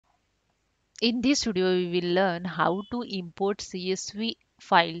In this video, we will learn how to import CSV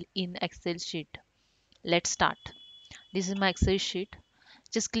file in Excel sheet. Let's start. This is my Excel sheet.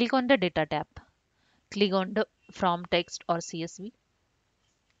 Just click on the data tab. Click on the from text or CSV.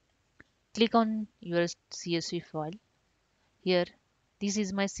 Click on your CSV file. Here, this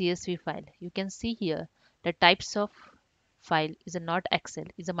is my CSV file. You can see here the types of file is a not Excel,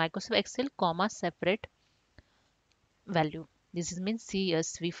 is a Microsoft Excel, comma separate value. This is means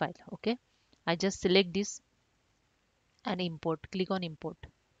CSV file. Okay. I just select this and import. Click on import.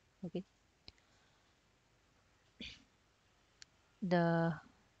 Okay. The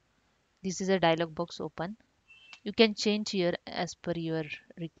This is a dialog box open. You can change here as per your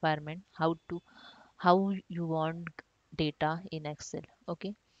requirement how you want data in Excel.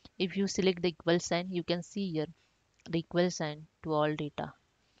 Okay. If you select the equal sign, you can see here the equal sign to all data.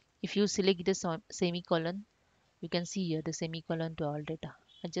 If you select the semicolon, you can see here the semicolon to all data.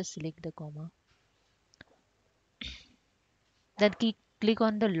 I just select the comma. Then click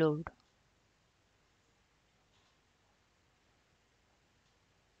on the load.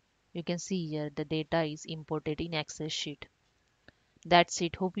 You can see here the data is imported in Excel sheet. That's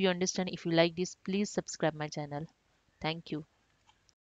it. Hope you understand. If you like this, please subscribe my channel. Thank you.